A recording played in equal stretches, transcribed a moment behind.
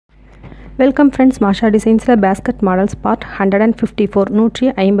Welcome friends, மாஷா டிசைன்ஸில் basket models part 154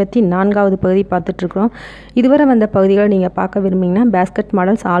 154வது பகுதி பார்த்துட்ருக்குறோம். இதுவரை வந்த பகுதிகளை நீங்கள் பார்க்க விரும்பிங்கன்னா basket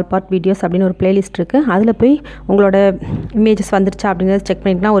models all part videos அப்படின்னு ஒரு பிளேலிஸ்ட் இருக்குது. அதில் போய் உங்களோட இமேஜஸ் வந்துருச்சா அப்படிங்கிறத செக்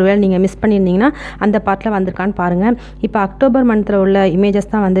பண்ணிக்கலாம். ஒருவேளை நீங்கள் மிஸ் பண்ணியிருந்தீங்கன்னா அந்த பார்ட்டில் வந்திருக்கான்னு பாருங்கள். இப்போ அக்டோபர் மந்தில் உள்ள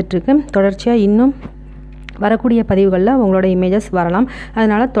இமேஜஸ் தான் வந்துட்டுருக்கு. தொடர்ச்சியாக இன்னும் வரக்கூடிய பதிவுகளில் உங்களோட இமேஜஸ் வரலாம்.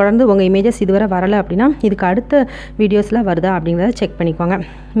 அதனால் தொடர்ந்து உங்கள் இமேஜஸ் இதுவரை வரலை அப்படின்னா இதுக்கு அடுத்த வீடியோஸில் வருதா அப்படிங்கிறத செக் பண்ணிக்கோங்க.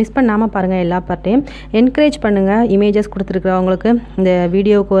 மிஸ் பண்ணாமல் பாருங்கள். எல்லா பார்ட்டையும் என்கரேஜ் பண்ணுங்கள். இமேஜஸ் கொடுத்துருக்குறவங்களுக்கு இந்த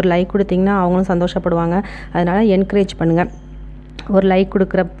வீடியோவுக்கு ஒரு லைக் கொடுத்தீங்கன்னா அவங்களும் சந்தோஷப்படுவாங்க. அதனால் என்கரேஜ் பண்ணுங்கள். ஒரு லைக்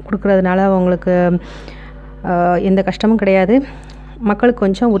கொடுக்குறதுனால உங்களுக்கு எந்த கஷ்டமும் கிடையாது. மக்களுக்கு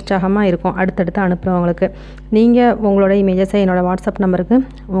கொஞ்சம் உற்சாகமாக இருக்கும் அடுத்தடுத்து அனுப்புகிறவங்களுக்கு. நீங்கள் உங்களோட இமேஜஸை என்னோடய வாட்ஸ்அப் நம்பருக்கு,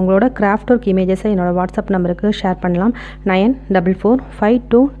 உங்களோட கிராஃப்ட் ஒர்க் இமேஜஸை என்னோடய வாட்ஸ்அப் நம்பருக்கு ஷேர் பண்ணலாம்.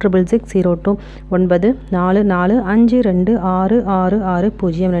 9445266602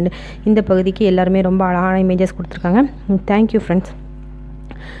 9445266602. இந்த பகுதிக்கு எல்லாருமே ரொம்ப அழகான இமேஜஸ் கொடுத்துருக்காங்க. Thank you friends.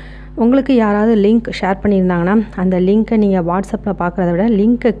 உங்களுக்கு யாராவது லிங்க் ஷேர் பண்ணியிருந்தாங்கன்னா அந்த லிங்க்கை நீங்கள் வாட்ஸ்அப்பில் பார்க்குறத விட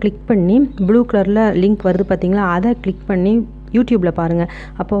லிங்க்கை கிளிக் பண்ணி ப்ளூ கலரில் லிங்க் வருது பார்த்தீங்களா, அதை கிளிக் பண்ணி யூடியூப்பில் பாருங்கள்.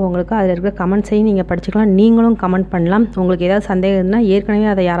 அப்போது உங்களுக்கு அதில் இருக்கிற கமெண்ட்ஸையும் நீங்கள் படிச்சுக்கலாம். நீங்களும் கமெண்ட் பண்ணலாம். உங்களுக்கு ஏதாவது சந்தேகம் இருந்தால் ஏற்கனவே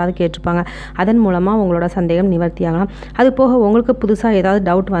அதை யாராவது கேட்டிருப்பாங்க. அதன் மூலமாக உங்களோட சந்தேகம் நிவர்த்தி ஆகலாம். அது போக உங்களுக்கு புதுசாக ஏதாவது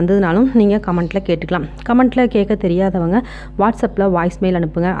டவுட் வந்ததுனாலும் நீங்கள் கமெண்ட்டில் கேட்டுக்கலாம். கமெண்ட்டில் கேட்க தெரியாதவங்க வாட்ஸ்அப்பில் வாய்ஸ் மெயில்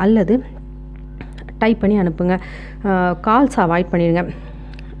அனுப்புங்க அல்லது டைப் பண்ணி அனுப்புங்க. கால்ஸ் அவாய்ட் பண்ணிடுங்க.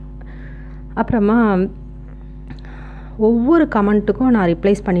 அப்புறமா ஒவ்வொரு கமெண்ட்டுக்கும் நான்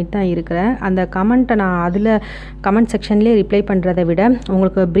ரிப்ளைஸ் பண்ணிட்டு தான் இருக்கிறேன். அந்த கமெண்ட்டை நான் அதில் கமெண்ட் செக்ஷன்லேயே ரிப்ளை பண்ணுறதை விட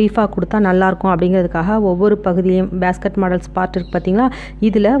உங்களுக்கு ப்ரீஃபாக கொடுத்தா நல்லாயிருக்கும் அப்படிங்கிறதுக்காக ஒவ்வொரு பகுதியும் பேஸ்கட் மாடல்ஸ் பார்ட் இருக்குது பார்த்தீங்களா,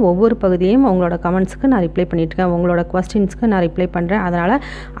 இதில் ஒவ்வொரு பகுதியும் உங்களோட கமெண்ட்ஸுக்கு நான் ரிப்ளை பண்ணிட்டுருக்கேன். உங்களோட கொஸ்டின்ஸ்க்கு நான் ரிப்ளை பண்ணுறேன். அதனால்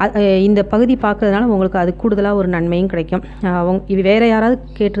இந்த பகுதி பார்க்குறதுனால உங்களுக்கு அது கூடுதலாக ஒரு நன்மையும் கிடைக்கும். இது வேறு யாராவது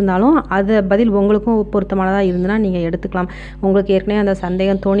கேட்டிருந்தாலும் அது பதில் உங்களுக்கும் பொருத்தமானதாக இருந்ததுன்னா நீங்கள் எடுத்துக்கலாம். உங்களுக்கு ஏற்கனவே அந்த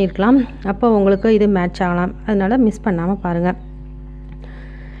சந்தேகம் தோணியிருக்கலாம். அப்போ உங்களுக்கு இது மேட்ச் ஆகலாம். அதனால் மிஸ் பண்ணாமல் பாருங்கள்.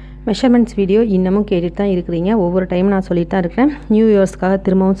 மெஷர்மெண்ட்ஸ் வீடியோ இன்னமும் கேட்டுட்டு தான் இருக்கிறீங்க. ஒவ்வொரு டைம் நான் சொல்லிட்டு தான் இருக்கிறேன். நியூ இயர்ஸ்க்காக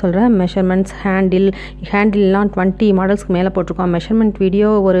திரும்பவும் சொல்கிறேன். மெஷர்மெண்ட்ஸ் ஹேண்டில்லாம் 20 மாடல்ஸ்க்கு மேலே போட்டிருக்கோம். மெஷர்மெண்ட் வீடியோ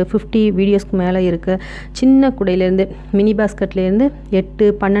ஒரு 50 வீடியோஸ்க்கு மேலே இருக்குது. சின்ன குடையிலேருந்து மினி பாஸ்கட்லேருந்து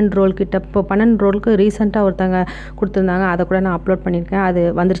 8-12 ரோல் கிட்ட. இப்போ 12 ரோலுக்கு ரீசெண்டாக ஒருத்தங்க கொடுத்துருந்தாங்க. அதை கூட நான் அப்லோட் பண்ணியிருக்கேன். அது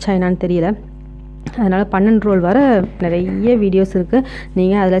வந்துருச்சா என்னான்னு தெரியல. அதனால் 12 ரோல் வர நிறைய வீடியோஸ் இருக்குது.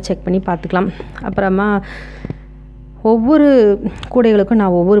 நீங்கள் அதில் செக் பண்ணி பார்த்துக்கலாம். அப்புறமா ஒவ்வொரு கூடைகளுக்கும்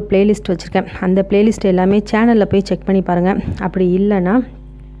நான் ஒவ்வொரு பிளேலிஸ்ட் வச்சுருக்கேன். அந்த பிளேலிஸ்ட் எல்லாமே சேனலில் போய் செக் பண்ணி பாருங்கள். அப்படி இல்லைன்னா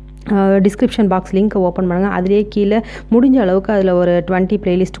டிஸ்கிரிப்ஷன் பாக்ஸ் லிங்க்கை ஓப்பன் பண்ணுங்கள். அதிலே கீழே முடிஞ்ச அளவுக்கு அதில் ஒரு 20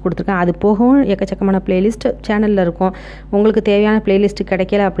 பிளேலிஸ்ட் கொடுத்துருக்கேன். அது போகவும் எக்கச்சக்கமான பிளேலிஸ்ட் சேனலில் இருக்கும். உங்களுக்கு தேவையான பிளேலிஸ்ட்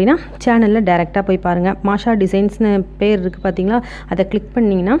கிடைக்கல அப்படின்னா சேனலில் டைரெக்டாக போய் பாருங்கள். மாஷா டிசைன்ஸ்னு பேர் இருக்குது பார்த்தீங்களா, அதை கிளிக்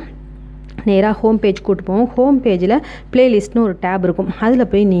பண்ணிங்கன்னா நேராக ஹோம் பேஜ் கூட்டு போவோம். ஹோம் பேஜில் பிளேலிஸ்ட்னு ஒரு டேப் இருக்கும்.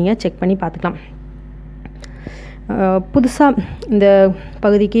 அதில் போய் நீங்கள் செக் பண்ணி பார்த்துக்கலாம். புதுசாக இந்த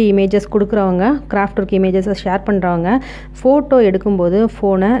பகுதிக்கு இமேஜஸ் கொடுக்குறவங்க, கிராஃப்ட் ஒர்க் இமேஜஸை ஷேர் பண்ணுறவங்க ஃபோட்டோ எடுக்கும்போது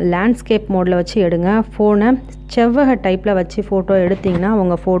ஃபோனை லேண்ட்ஸ்கேப் மோடில் வச்சு எடுங்க. ஃபோனை செவ்வக டைப்பில் வச்சு ஃபோட்டோ எடுத்திங்கன்னா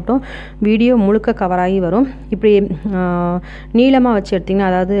உங்கள் ஃபோட்டோ வீடியோ முழுக்க கவராகி வரும். இப்படி நீளமாக வச்சு எடுத்திங்கன்னா,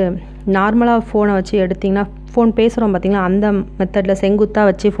 அதாவது நார்மலாக ஃபோனை வச்சு எடுத்திங்கன்னா, ஃபோன் பேசுகிறோம் பார்த்திங்களா, அந்த மெத்தடில் செங்குத்தாக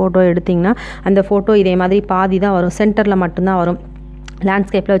வச்சு ஃபோட்டோ எடுத்திங்கன்னா அந்த ஃபோட்டோ இதே மாதிரி பாதி தான் வரும். சென்டரில் மட்டும்தான் வரும்.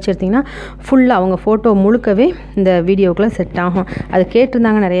 லேண்ட்ஸ்கேப்பில் வச்சு எடுத்திங்கன்னா ஃபுல்லாக அவங்க ஃபோட்டோ முழுக்கவே இந்த வீடியோக்குள்ளே செட் ஆகும். அது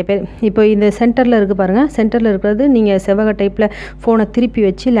கேட்டிருந்தாங்க நிறைய பேர். இப்போ இந்த சென்டரில் இருக்குது பாருங்கள். சென்டரில் இருக்கிறது நீங்கள் செவ்வக டைப்பில் ஃபோனை திருப்பி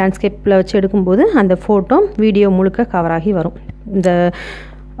வச்சு லேண்ட்ஸ்கேப்பில் வச்சு எடுக்கும்போது அந்த ஃபோட்டோ வீடியோ முழுக்க கவராகி வரும். இந்த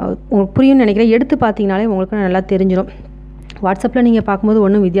உங்களுக்கு புரியும்னு நினைக்கிறேன். எடுத்து பார்த்தீங்கனாலே உங்களுக்கு நல்லா தெரிஞ்சிடும். வாட்ஸ்அப்பில் நீங்கள் பார்க்கும்போது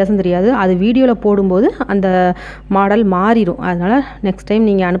ஒன்றும் வித்தியாசம் தெரியாது. அது வீடியோவில் போடும்போது அந்த மாடல் மாறிடும். அதனால் நெக்ஸ்ட் டைம்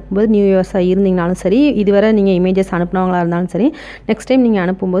நீங்கள் அனுப்பும்போது நியூ இயர்ஸாக இருந்தீங்கனாலும் சரி, இதுவரை நீங்கள் இமேஜஸ் அனுப்புனவங்களாக இருந்தாலும் சரி, நெக்ஸ்ட் டைம் நீங்கள்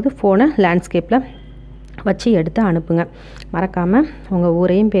அனுப்பும்போது ஃபோனை லேண்ட்ஸ்கேப்பில் வச்சு எடுத்து அனுப்புங்க. மறக்காமல் உங்கள்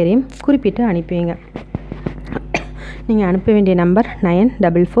ஊரையும் பேரையும் குறிப்பிட்டு அனுப்புவீங்க. நீங்கள் அனுப்ப வேண்டிய நம்பர்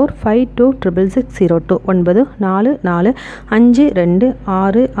 9445266602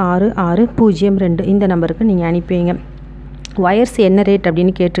 9445266602. இந்த நம்பருக்கு நீங்கள் அனுப்புவீங்க. ஒயர்ஸ் என்ன ரேட்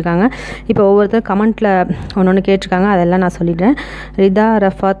அப்படின்னு கேட்டிருக்காங்க. இப்போ ஒவ்வொருத்தர் கமெண்ட்டில் ஒன்று கேட்டிருக்காங்க. அதெல்லாம் நான் சொல்லிடுறேன். ரிதா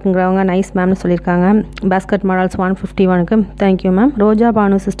ரஃபாத்ங்கிறவங்க நைஸ் மேம்னு சொல்லியிருக்காங்க. Basket models 151க்கு thank you ma'am. ரோஜா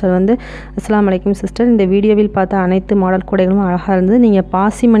பானு சிஸ்டர் வந்து அஸ்ஸலாமு அலைக்கும் சிஸ்டர், இந்த வீடியோவில் பார்த்த அனைத்து மாடல் கூடைகளும் அழகாக இருந்தது. நீங்கள்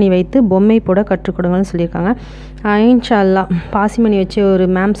பாசிமணி வைத்து பொம்மை போட கற்றுக் கொடுங்கன்னு சொல்லியிருக்காங்க. இன்ஷா அல்லாஹ் பாசிமணி வச்சு ஒரு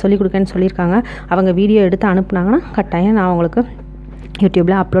மேம் சொல்லிக் கொடுக்கேன்னு சொல்லியிருக்காங்க. அவங்க வீடியோ எடுத்து அனுப்புனாங்கன்னா கட்டாயம் நான் அவங்களுக்கு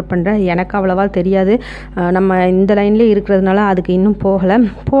யூடியூப்பில் அப்லோட் பண்ணுறேன். எனக்கு அவ்வளோவா தெரியாது. நம்ம இந்த லைன்லேயே இருக்கிறதுனால அதுக்கு இன்னும் போனேன்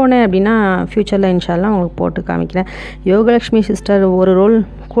அப்படின்னா ஃப்யூச்சரில் இன்ஷால்லாம் உங்களுக்கு போட்டு காமிக்கிறேன். யோகலக்ஷ்மி சிஸ்டர் ஒரு ரோல்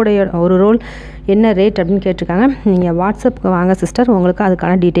கூடைய ஒரு ரோல் என்ன ரேட் அப்படின்னு கேட்டிருக்காங்க. நீங்கள் வாட்ஸ்அப்புக்கு வாங்க சிஸ்டர், உங்களுக்கு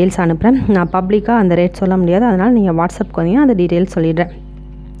அதுக்கான டீட்டெயில்ஸ் அனுப்புகிறேன். நான் பப்ளிக்காக அந்த ரேட் சொல்ல முடியாது, அதனால் நீங்கள் வாட்ஸ்அப்புக்கு வந்தீங்கன்னா அந்த டீட்டெயில்ஸ் சொல்லிடுறேன்.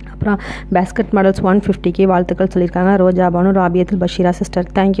 அப்புறம் பேஸ்கெட் மாடல்ஸ் 150K வாழ்த்துக்கள் சொல்லியிருக்காங்க. ரோஜா Banu, Rabiyathul Bashira sister,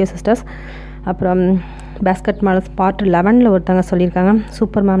 thank you sisters. அப்புறம் பேஸ்கெட் மாடல்ஸ் பார்ட் 11 ஒருத்தவங்க சொல்லியிருக்காங்க,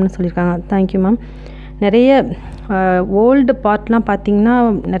 சூப்பர் மேம்னு சொல்லியிருக்காங்க, தேங்க்யூ மேம். நிறைய ஓல்டு பார்ட்லாம் பார்த்திங்கன்னா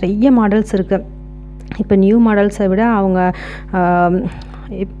நிறைய மாடல்ஸ் இருக்குது. இப்போ நியூ மாடல்ஸை விட அவங்க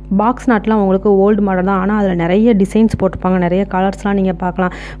பாக்ஸ் நாட்லாம் உங்களுக்கு ஓல்டு மாடல் தான், ஆனால் அதில் நிறைய டிசைன்ஸ் போட்டிருப்பாங்க, நிறைய கலர்ஸ்லாம் நீங்கள்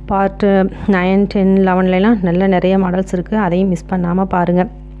பார்க்கலாம். பார்ட்டு 9, 10, 11லாம் நிறைய மாடல்ஸ் இருக்குது, அதையும் மிஸ் பண்ணாமல் பாருங்கள்.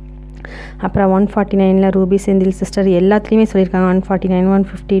 அப்புறம் 149 ரூபி செந்தில் சிஸ்டர் எல்லாத்துலேயுமே சொல்லியிருக்காங்க. 149,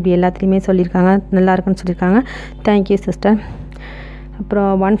 150 இப்படி எல்லாத்துலேயுமே சொல்லியிருக்காங்க, நல்லா இருக்குன்னு சொல்லியிருக்காங்க, தேங்க்யூ சிஸ்டர். அப்புறம்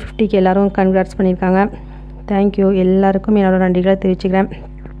 150க்கு எல்லோரும் கன்க்ராட்ஸ் பண்ணியிருக்காங்க, தேங்க்யூ. எல்லாருக்கும் என்னோட நன்றிகளை தெரிவிச்சுக்கிறேன்.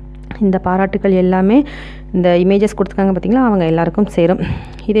 இந்த பாராட்டுக்கள் எல்லாமே இந்த இமேஜஸ் கொடுத்துருக்காங்க பார்த்திங்களா, அவங்க எல்லாருக்கும் சேரும்.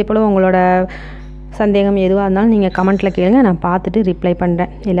 இதே போல் உங்களோட சந்தேகம் எதுவாக இருந்தாலும் நீங்கள் கமெண்ட்டில் கேளுங்க, நான் பார்த்துட்டு ரிப்ளை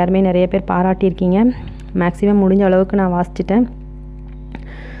பண்ணுறேன். எல்லாருமே நிறைய பேர் பாராட்டியிருக்கீங்க, மேக்ஸிமம் முடிஞ்ச அளவுக்கு நான் வாசிச்சிட்டேன்.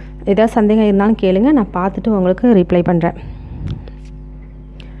 ஏதாவது சந்தேகம் இருந்தாலும் கேளுங்க, நான் பார்த்துட்டு உங்களுக்கு ரிப்ளை பண்ணுறேன்.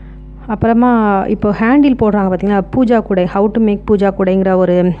 அப்புறமா இப்போ ஹேண்டில் போடுறாங்க பார்த்திங்களா, பூஜா கூடை, ஹவு டு மேக் பூஜா கூடைங்கிற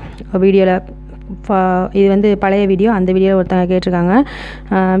ஒரு வீடியோவில், இது வந்து பழைய வீடியோ, அந்த வீடியோவில் ஒருத்தங்க கேட்டிருக்காங்க,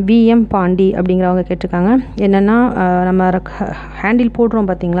 விஎம் பாண்டி அப்படிங்கிறவங்க கேட்டிருக்காங்க. என்னென்னா நம்ம ஹேண்டில் போடுறோம்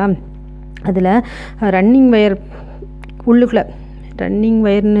பார்த்திங்களா, அதில் ரன்னிங் வயர் உள்ளுக்குள்ளே, ரன்னிங்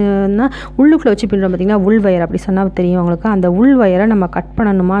வயர்னுன்னா உள்ளுக்குள்ளே வச்சு பின்னுறோம் பார்த்திங்கன்னா, உள் வயர் அப்படி சொன்னால் தெரியும் அவங்களுக்கு. அந்த உள் வயரை நம்ம கட்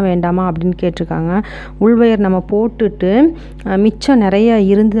பண்ணணுமா வேண்டாமா அப்படின்னு கேட்டிருக்காங்க. உள் வயர் நம்ம போட்டுட்டு மிச்சம் நிறைய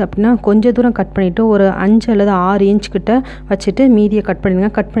இருந்து அப்படின்னா கொஞ்சம் தூரம் கட் பண்ணிவிட்டு ஒரு 5 அல்லது 6 இன்ச் கிட்ட வச்சுட்டு மீதியை கட்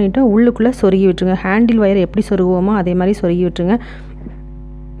பண்ணிடுங்க. கட் பண்ணிவிட்டு உள்ளுக்குள்ளே சொருகி விட்டுருங்க. ஹேண்டில் வயர் எப்படி சொருகுவோமோ அதே மாதிரி சொருகி விட்டுருங்க.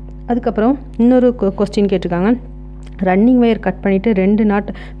 அதுக்கப்புறம் இன்னொரு கொஸ்டின் கேட்டிருக்காங்க, ரன்னிங் வயர் கட் பண்ணிவிட்டு 2 நாட்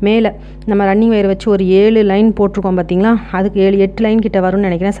மேலே நம்ம ரன்னிங் வயர் வச்சு ஒரு 7 லைன் போட்டிருக்கோம் பார்த்திங்களா, அதுக்கு 7-8 லைன் கிட்ட வரும்னு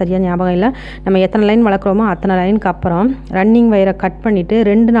நினைக்கிறேன், சரியாக ஞாபகம் இல்லை. நம்ம எத்தனை லைன் வளர்க்குறோமோ அத்தனை லைனுக்கு அப்புறம் ரன்னிங் வயரை கட் பண்ணிவிட்டு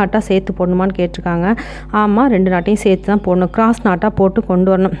 2 நாட்டாக சேர்த்து போடணுமான்னு கேட்டிருக்காங்க. ஆமாம், 2 நாட்டையும் சேர்த்து தான் போடணும், கிராஸ் நாட்டாக போட்டு கொண்டு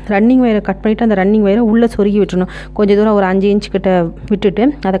வரணும். ரன்னிங் வயரை கட் பண்ணிவிட்டு அந்த ரன்னிங் வயரை உள்ளே சொருகி விட்டுணும். கொஞ்சம் தூரம் ஒரு 5 இன்ச் கிட்ட விட்டுட்டு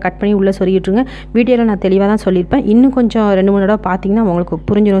அதை கட் பண்ணி உள்ளே சொருகி விட்டுருங்க. வீடியோவில் நான் தெளிவாக தான் சொல்லியிருப்பேன், இன்னும் கொஞ்சம் 2-3 தடவை பார்த்திங்கன்னா உங்களுக்கு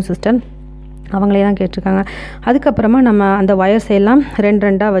புரிஞ்சிடும் சிஸ்டர். அவங்களே தான் கேட்டிருக்காங்க. அதுக்கப்புறமா நம்ம அந்த வயர்ஸ் எல்லாம்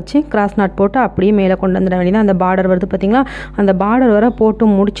 2 வச்சு கிராஸ் நாட் போட்டு அப்படியே மேலே கொண்டு வந்துட வேண்டியது. அந்த பார்டர் வருது பார்த்திங்களா, அந்த பார்டர் வர போட்டு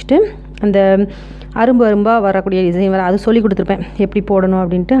முடிச்சுட்டு அந்த அரும்பாக வரக்கூடிய டிசைன் வர அது சொல்லி கொடுத்துருப்பேன் எப்படி போடணும்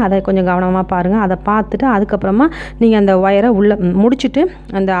அப்படின்ட்டு, அதை கொஞ்சம் கவனமாக பாருங்கள். அதை பார்த்துட்டு அதுக்கப்புறமா நீங்கள் அந்த வயரை உள்ளே முடிச்சுட்டு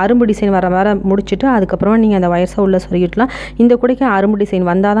அந்த அரும்பு டிசைன் வர முடிச்சுட்டு அதுக்கப்புறமா நீங்கள் அந்த வயர்ஸை உள்ளே சொருகிடலாம். இந்த கூடைக்கு அரும்பு டிசைன்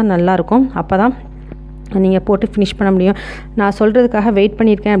வந்தால் தான் நல்லாயிருக்கும், அப்போ தான் நீங்கள் போட்டு ஃபினிஷ் பண்ண முடியும். நான் சொல்கிறதுக்காக வெயிட்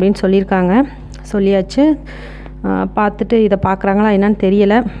பண்ணியிருக்கேன் அப்படின்னு சொல்லியிருக்காங்க, சொல்லியாச்சு. பார்த்துட்டு இதை பார்க்குறாங்களா என்னன்னு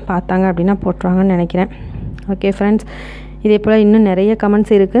தெரியலை, பார்த்தாங்க அப்படின்னா போட்டுருவாங்கன்னு நினைக்கிறேன். ஓகே ஃப்ரெண்ட்ஸ், இதே போல் இன்னும் நிறைய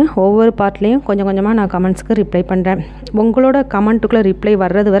கமெண்ட்ஸ் இருக்குது. ஒவ்வொரு பார்ட்லேயும் கொஞ்சம் கொஞ்சமாக நான் கமெண்ட்ஸ்க்கு ரிப்ளை பண்ணுறேன். உங்களோட கமெண்ட்டுக்குள்ளே ரிப்ளை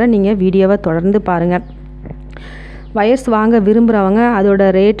வர்றது வரை நீங்கள் வீடியோவை தொடர்ந்து பாருங்கள். வயர்ஸ் வாங்க விரும்புகிறவங்க, அதோட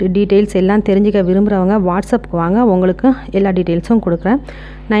ரேட் டீட்டெயில்ஸ் எல்லாம் தெரிஞ்சுக்க விரும்புகிறவங்க வாட்ஸ்அப்புக்கு வாங்க, உங்களுக்கு எல்லா டீட்டெயில்ஸும் கொடுக்குறேன்.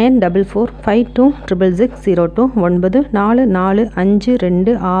 9445266602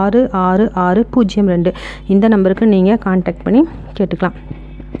 9445266602 இந்த நம்பருக்கு நீங்கள் கான்டாக்ட் பண்ணி கேட்டுக்கலாம்.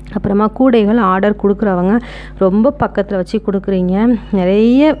 அப்புறமா கூடைகள் ஆர்டர் கொடுக்குறவங்க ரொம்ப பக்கத்தில் வச்சு கொடுக்குறீங்க.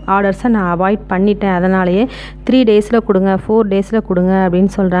 நிறைய ஆர்டர்ஸை நான் அவாய்ட் பண்ணிட்டேன், அதனாலேயே 3 டேஸில் கொடுங்க, 4 டேஸில் கொடுங்க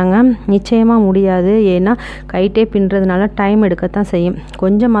அப்படின்னு சொல்கிறாங்க. நிச்சயமாக முடியாது, ஏன்னா கைட்டே பின்னுறதுனால டைம் எடுக்கத்தான் செய்யும்.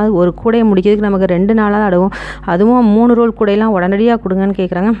 கொஞ்சமாவது ஒரு கூடையை முடிக்கிறதுக்கு நமக்கு 2 நாளாக ஆகும். அதுவும் 3 ரோல் கூடையெல்லாம் உடனடியாக கொடுங்கன்னு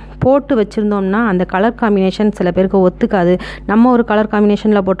கேட்குறாங்க. போட்டு வச்சுருந்தோம்னா அந்த கலர் காம்பினேஷன் சில பேருக்கு ஒத்துக்காது. நம்ம ஒரு கலர்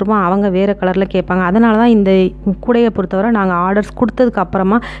காம்பினேஷனில் போட்டிருப்போம், அவங்க வேறு கலரில் கேட்பாங்க. அதனால தான் இந்த கூடையை பொறுத்தவரை நாங்கள் ஆர்டர்ஸ் கொடுத்ததுக்கு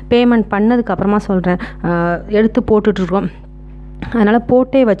அப்புறமா பேமெண்ட் பண்ணதுக்கு அப்புறமா சொல்கிறேன் எடுத்து போட்டுட்ருக்கோம். அதனால்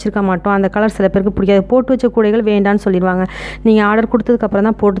போட்டே வச்சுருக்க மாட்டோம். அந்த கலர் சில பேருக்கு பிடிக்காது, போட்டு வச்ச கூடைகள் வேண்டான்னு சொல்லிடுவாங்க. நீங்கள் ஆர்டர் கொடுத்ததுக்கப்புறம்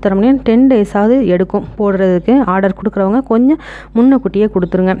தான் போட்டு தர முடியும். 10 டேஸாவது எடுக்கும் போடுறதுக்கு. ஆர்டர் கொடுக்குறவங்க கொஞ்சம் முன்னக்கூட்டியே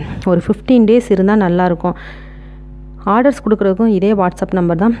கொடுத்துருங்க, ஒரு 15 டேஸ் இருந்தால் நல்லாயிருக்கும். ஆர்டர்ஸ் கொடுக்குறதுக்கும் இதே வாட்ஸ்அப்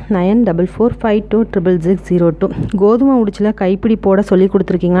நம்பர் தான் 9445266602. கோதுமை உடிச்சில் கைப்பிடி போட சொல்லி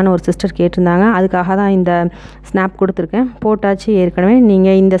கொடுத்துருக்கீங்களான்னு ஒரு சிஸ்டர் கேட்டிருந்தாங்க, அதுக்காக தான் இந்த ஸ்னாப் கொடுத்துருக்கேன். போட்டாச்சு ஏற்கனவே,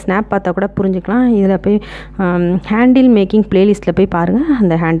 நீங்கள் இந்த ஸ்னாப் பார்த்தா கூட புரிஞ்சுக்கலாம். இதில் போய் ஹேண்டில் மேக்கிங் ப்ளேலிஸ்ட்டில் போய் பாருங்கள்,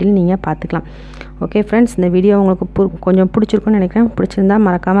 அந்த ஹேண்டில் நீங்கள் பார்த்துக்கலாம். ஓகே ஃப்ரெண்ட்ஸ், இந்த வீடியோ உங்களுக்கு கொஞ்சம் பிடிச்சிருக்குன்னு நினைக்கிறேன். பிடிச்சிருந்தா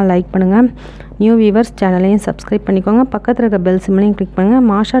மறக்காமல் லைக் பண்ணுங்கள். நியூ வியூவர்ஸ் சேனலையும் சப்ஸ்கிரைப் பண்ணிக்கோங்க. பக்கத்தில் இருக்க பெல் சிம்லையும் கிளிக் பண்ணுங்கள்.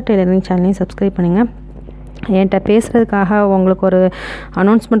 மாஷா டெய்லரிங் சேனலையும் சப்ஸ்கிரைப் பண்ணுங்கள். என்கிட்ட பேசுகிறதுக்காக உங்களுக்கு ஒரு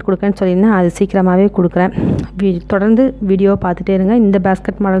அனௌன்ஸ்மெண்ட் கொடுக்குறேன்னு சொல்லியிருந்தேன், அது சீக்கிரமாகவே கொடுக்குறேன். தொடர்ந்து வீடியோ பார்த்துட்டே இருங்க. இந்த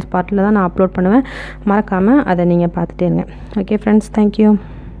பேஸ்கெட் மாடல்ஸ் பார்ட்டில் தான் நான் அப்லோட் பண்ணுவேன், மறக்காமல் அதை நீங்கள் பார்த்துட்டே இருங்க. Okay friends, thank you.